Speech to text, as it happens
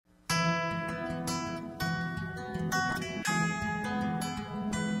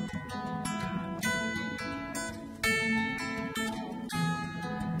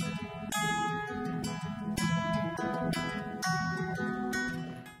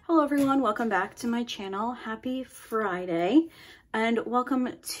Hello everyone, welcome back to my channel. Happy Friday and welcome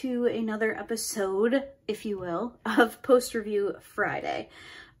to another episode, if you will, of Post Review Friday.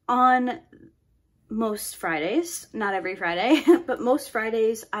 On most Fridays, not every Friday, but most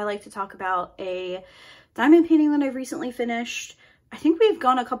Fridays I like to talk about a diamond painting that I've recently finished. I think we've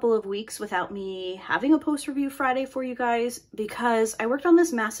gone a couple of weeks without me having a Post Review Friday for you guys because I worked on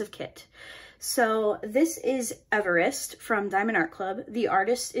this massive kit. So this is Everest from diamondartclub. The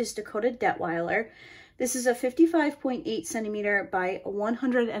artist is dakotadaetwiler. This is a 55.8 centimeter by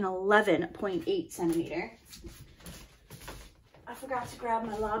 111.8 centimeter. I forgot to grab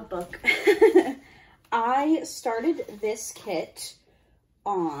my logbook. I started this kit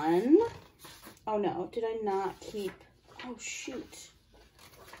on, oh no, did I not keep, oh shoot.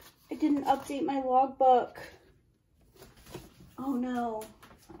 I didn't update my logbook. Oh no.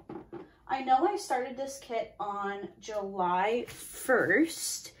 I know I started this kit on July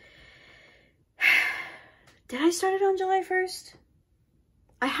 1st. Did I start it on July 1st?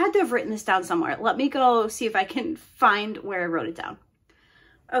 I had to have written this down somewhere. Let me go see if I can find where I wrote it down.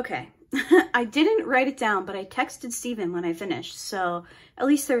 Okay, I didn't write it down, but I texted Steven when I finished, so at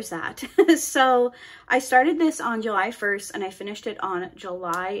least there's that. So I started this on July 1st and I finished it on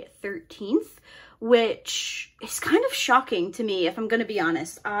July 13th, which is kind of shocking to me, if I'm gonna be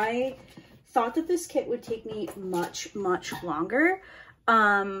honest. I thought that this kit would take me much longer,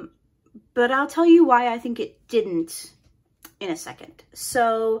 but I'll tell you why I think it didn't in a second.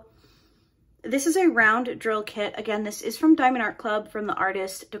 So this is a round drill kit. Again, this is from diamondartclub, from the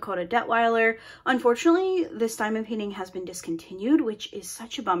artist dakotadaetwiler. Unfortunately, this diamond painting has been discontinued, which is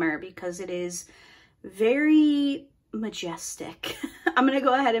such a bummer because it is very majestic. I'm gonna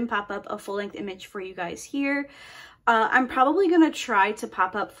go ahead and pop up a full-length image for you guys here. I'm probably gonna try to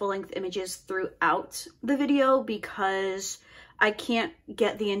pop up full-length images throughout the video because I can't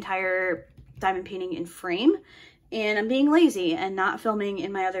get the entire diamond painting in frame, and I'm being lazy and not filming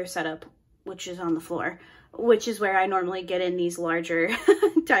in my other setup, which is on the floor, which is where I normally get in these larger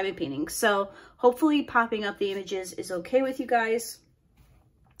diamond paintings. So hopefully popping up the images is okay with you guys.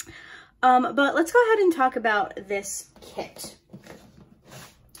 But let's go ahead and talk about this kit.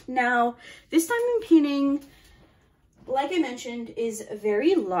 Now, this diamond painting, like I mentioned, is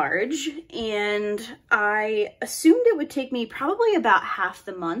very large, and I assumed it would take me probably about half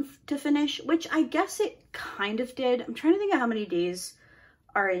the month to finish, which I guess it kind of did. I'm trying to think of how many days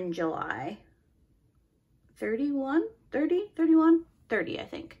are in July. 31, 30, 31, 30, I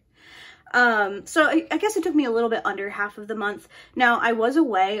think. So I guess it took me a little bit under half of the month. Now, I was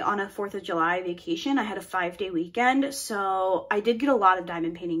away on a 4th of July vacation. I had a 5-day weekend, so I did get a lot of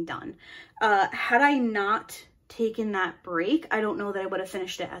diamond painting done. Had I not taken that break, I don't know that I would have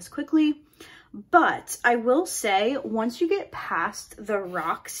finished it as quickly. But I will say, once you get past the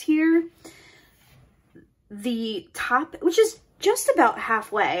rocks here, the top, which is just about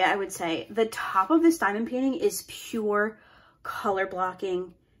halfway, I would say, the top of this diamond painting is pure color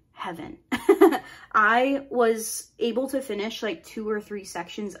blocking heaven. I was able to finish like 2 or 3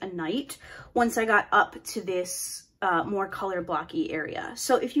 sections a night once I got up to this more color blocky area.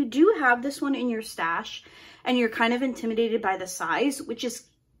 So if you do have this one in your stash and you're kind of intimidated by the size,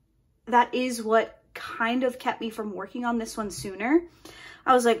 that is what kind of kept me from working on this one sooner.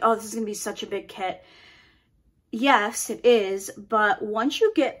 I was like, oh, this is gonna be such a big kit. Yes, it is, but once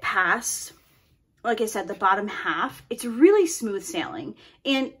you get past, like I said, the bottom half, it's really smooth sailing.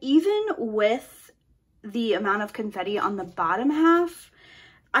 And even with the amount of confetti on the bottom half,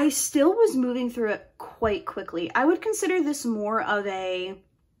 I still was moving through it quite quickly. I would consider this more of a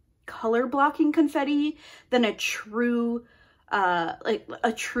color blocking confetti than a true, like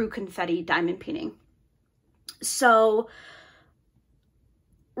a true confetti diamond painting. So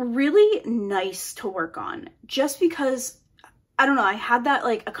really nice to work on, just because, I don't know, I had that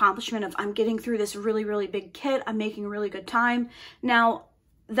like accomplishment of I'm getting through this really big kit. I'm making really good time. Now,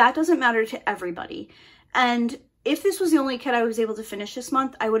 that doesn't matter to everybody. And if this was the only kit I was able to finish this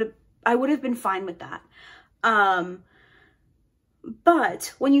month, I would have been fine with that.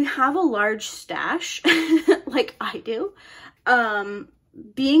 But when you have a large stash, like I do,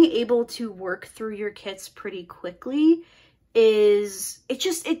 being able to work through your kits pretty quickly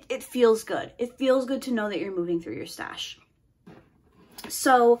it feels good. It feels good to know that you're moving through your stash.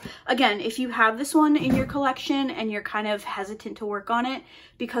 So again, if you have this one in your collection and you're kind of hesitant to work on it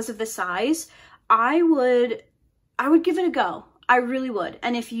because of the size, I would give it a go. I really would.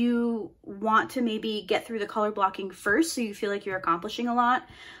 And if you want to maybe get through the color blocking first so you feel like you're accomplishing a lot,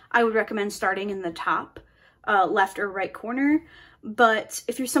 I would recommend starting in the top left or right corner. But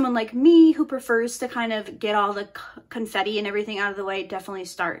if you're someone like me who prefers to kind of get all the confetti and everything out of the way, definitely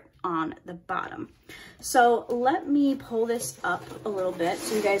start on the bottom. So let me pull this up a little bit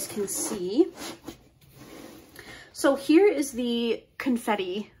so you guys can see. So here is the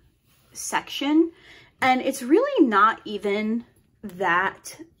confetti section, and it's really not even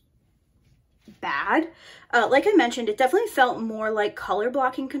that bad. Like I mentioned, it definitely felt more like color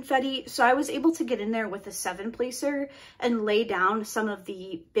blocking confetti, so I was able to get in there with a 7-placer and lay down some of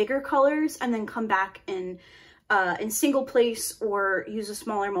the bigger colors and then come back in single place or use a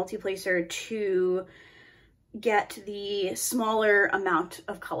smaller multi-placer to get the smaller amount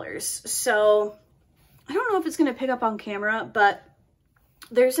of colors. So I don't know if it's going to pick up on camera, but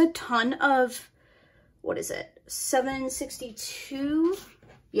there's a ton of, what is it, 762?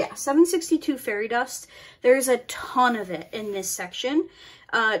 Yeah, 762 fairy dust. There's a ton of it in this section.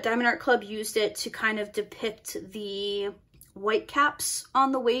 Diamond Art Club used it to kind of depict the white caps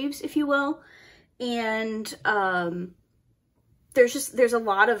on the waves, if you will. And there's a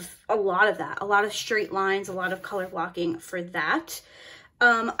lot of that, a lot of straight lines, a lot of color blocking for that.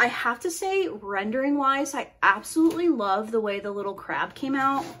 I have to say, rendering wise, I absolutely love the way the little crab came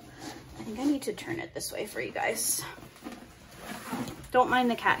out. I think I need to turn it this way for you guys. Don't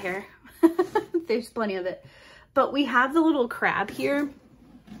mind the cat hair. There's plenty of it. But we have the little crab here,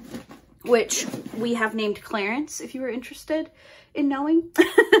 which we have named Clarence, if you were interested in knowing.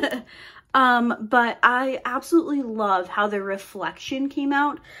 But I absolutely love how the reflection came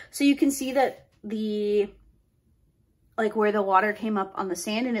out. So you can see that like where the water came up on the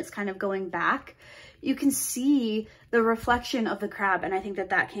sand and it's kind of going back, you can see the reflection of the crab. And I think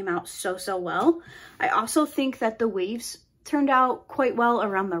that came out so, so well. I also think that the waves turned out quite well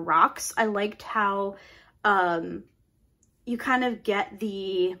around the rocks. I liked how you kind of get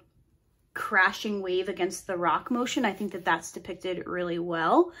the crashing wave against the rock motion. I think that that's depicted really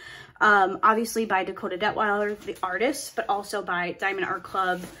well. Obviously by Dakotadaetwiler, the artist, but also by Diamond Art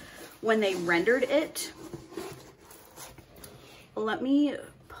Club when they rendered it. Let me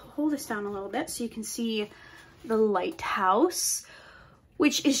pull this down a little bit so you can see the lighthouse,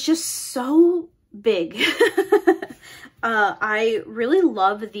 which is just so big. I really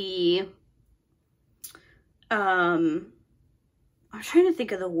love the, I'm trying to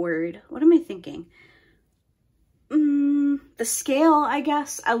think of the word. What am I thinking? The scale, I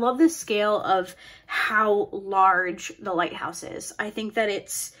guess. I love the scale of how large the lighthouse is. I think that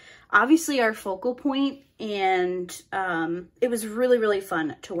it's obviously our focal point, and it was really, really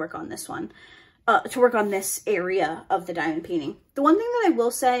fun to work on this one. To work on this area of the diamond painting. The one thing that I will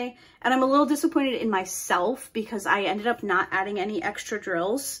say, and I'm a little disappointed in myself because I ended up not adding any extra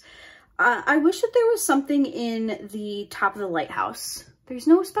drills. I wish that there was something in the top of the lighthouse. There's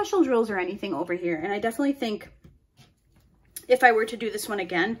no special drills or anything over here. And I definitely think if I were to do this one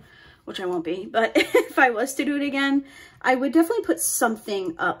again, which I won't be, but if I was to do it again, I would definitely put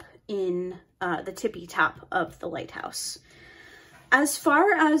something up in the tippy top of the lighthouse. As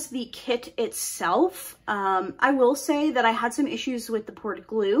far as the kit itself, I will say that I had some issues with the poured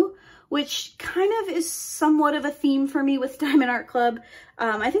glue, which kind of is somewhat of a theme for me with Diamond Art Club.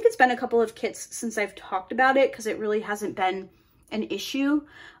 I think it's been a couple of kits since I've talked about it because it really hasn't been an issue,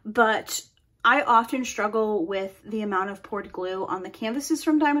 but I often struggle with the amount of poured glue on the canvases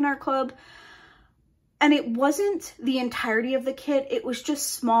from Diamond Art Club. And it wasn't the entirety of the kit, it was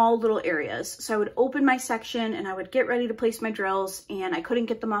just small little areas. So I would open my section and I would get ready to place my drills and I couldn't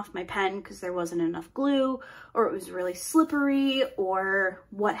get them off my pen because there wasn't enough glue or it was really slippery or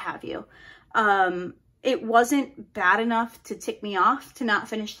what have you. It wasn't bad enough to tick me off to not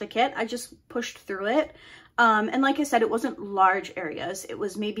finish the kit. I just pushed through it. And like I said, it wasn't large areas. It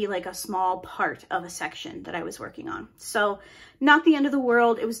was maybe like a small part of a section that I was working on. So not the end of the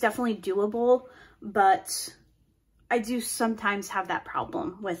world. It was definitely doable. But I do sometimes have that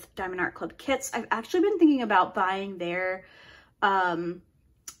problem with Diamond Art Club kits. I've actually been thinking about buying their,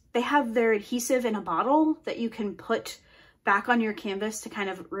 they have their adhesive in a bottle that you can put back on your canvas to kind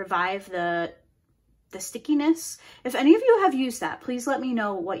of revive the stickiness. If any of you have used that, please let me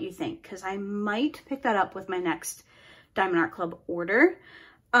know what you think, because I might pick that up with my next Diamond Art Club order.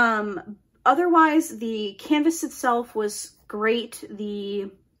 Otherwise, the canvas itself was great.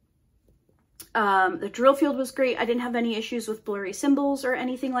 The drill field was great. I didn't have any issues with blurry symbols or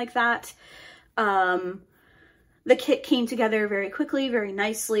anything like that. The kit came together very quickly, very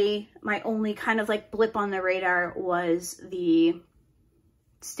nicely. My only kind of like blip on the radar was the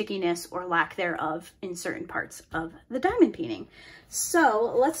stickiness or lack thereof in certain parts of the diamond painting.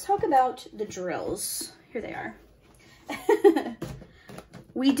 So let's talk about the drills. Here they are.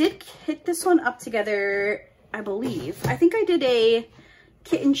 We did kit this one up together I believe. I think I did a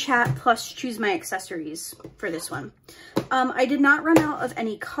kitten chat plus choose my accessories for this one. I did not run out of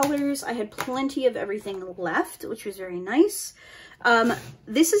any colors. I had plenty of everything left, which was very nice.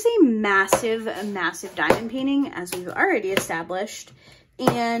 This is a massive, massive diamond painting, as we've already established.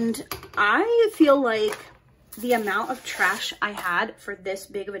 And I feel like the amount of trash I had for this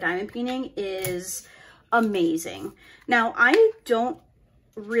big of a diamond painting is amazing. Now, I don't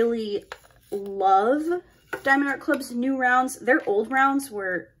really love Diamond Art Club's new rounds. Their old rounds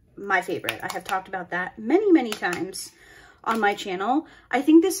were my favorite. I have talked about that many, many times on my channel. I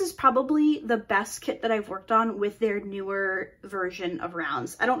think this is probably the best kit that I've worked on with their newer version of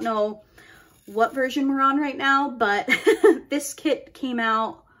rounds. I don't know what version we're on right now, but this kit came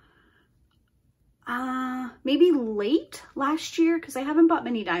out maybe late last year, because I haven't bought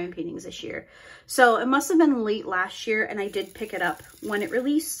many diamond paintings this year. So it must have been late last year, and I did pick it up when it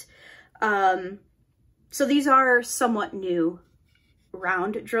released. So these are somewhat new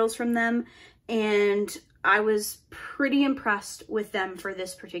round drills from them, and I was pretty impressed with them for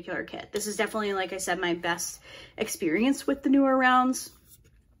this particular kit. This is definitely, like I said, my best experience with the newer rounds.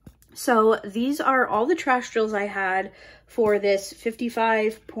 So these are all the trash drills I had for this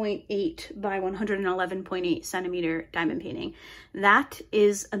 55.8 by 111.8 centimeter diamond painting. That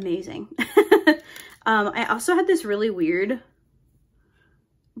is amazing. I also had this really weird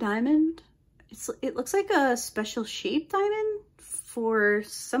diamond. It looks like a special shaped diamond for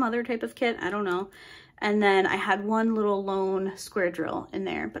some other type of kit. I don't know. And then I had one little lone square drill in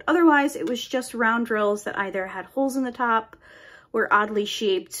there. But otherwise, it was just round drills that either had holes in the top, were oddly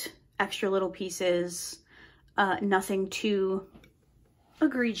shaped, extra little pieces, nothing too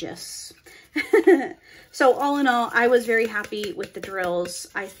egregious. So all in all, I was very happy with the drills.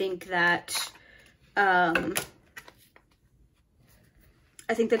 I think that Diamond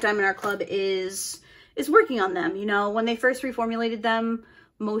Art Club is working on them. You know, when they first reformulated them,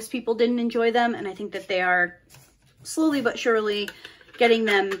 most people didn't enjoy them, and I think that they are slowly but surely getting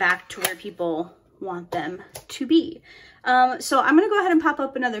them back to where people want them to be. So I'm going to go ahead and pop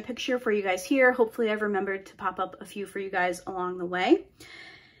up another picture for you guys here. Hopefully I've remembered to pop up a few for you guys along the way.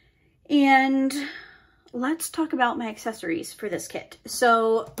 And let's talk about my accessories for this kit.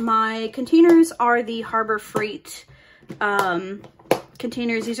 So my containers are the Harbor Freight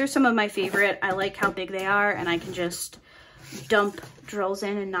containers. These are some of my favorite. I like how big they are, and I can just dump drills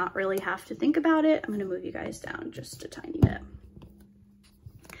in and not really have to think about it. I'm going to move you guys down just a tiny bit.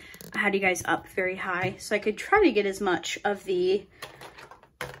 I had you guys up very high so I could try to get as much of the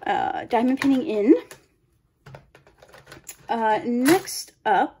diamond painting in. Next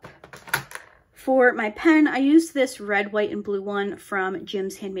up, for my pen, I used this red, white, and blue one from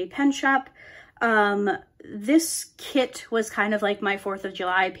Jim's Handmade Pen Shop. This kit was kind of like my 4th of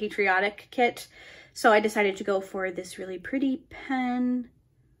July patriotic kit, so I decided to go for this really pretty pen.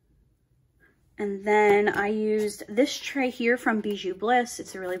 And then I used this tray here from Bijou Bliss.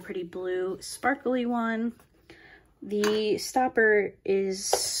 It's a really pretty blue, sparkly one. The stopper is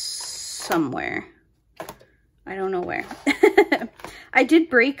somewhere. I don't know where. I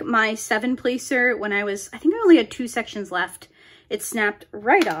did break my 7-placer when I think I only had 2 sections left. It snapped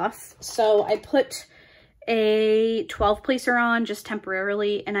right off. So I put a 12-placer on just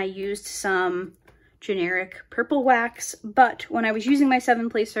temporarily, and I used some generic purple wax, but when I was using my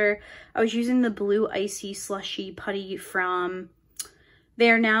 7-placer, I was using the blue icy slushy putty from, they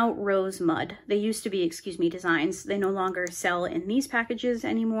are now Rose Mud. They used to be Excuse Me Designs. They no longer sell in these packages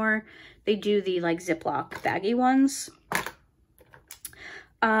anymore. They do the like Ziploc baggy ones.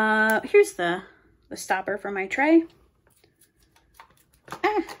 Here's the stopper for my tray.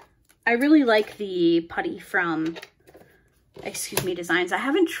 I really like the putty from Excuse Me Designs. I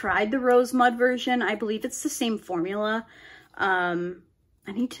haven't tried the Rose Mud version. I believe it's the same formula. I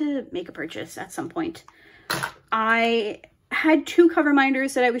need to make a purchase at some point. I had 2 cover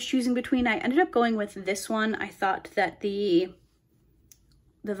minders that I was choosing between. I ended up going with this one. I thought that the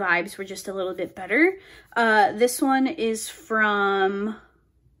vibes were just a little bit better. This one is from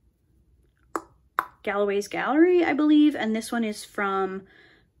Galloway's Gallery, I believe, and this one is from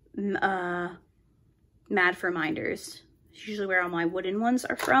Mad for Minders. It's usually where all my wooden ones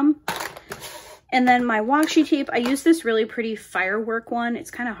are from. And then my washi tape, I use this really pretty firework one.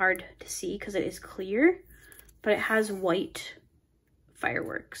 It's kind of hard to see because it is clear, but it has white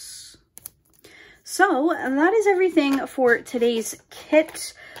fireworks. So that is everything for today's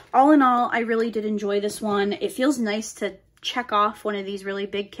kit. All in all, I really did enjoy this one. It feels nice to check off one of these really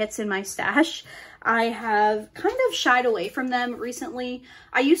big kits in my stash. I have kind of shied away from them recently.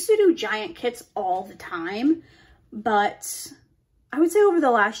 I used to do giant kits all the time, but I would say over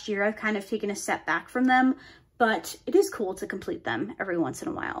the last year, I've kind of taken a step back from them. but it is cool to complete them every once in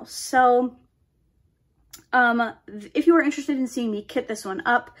a while. So if you are interested in seeing me kit this one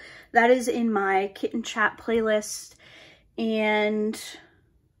up, that is in my kit and chat playlist. And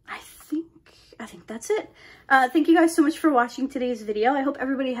I think that's it. Thank you guys so much for watching today's video. I hope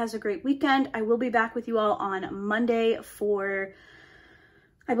everybody has a great weekend. I will be back with you all on Monday for,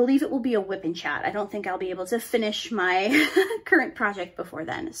 I believe it will be a whip and chat. I don't think I'll be able to finish my current project before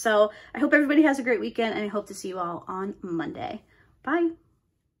then. So I hope everybody has a great weekend, and I hope to see you all on Monday. Bye.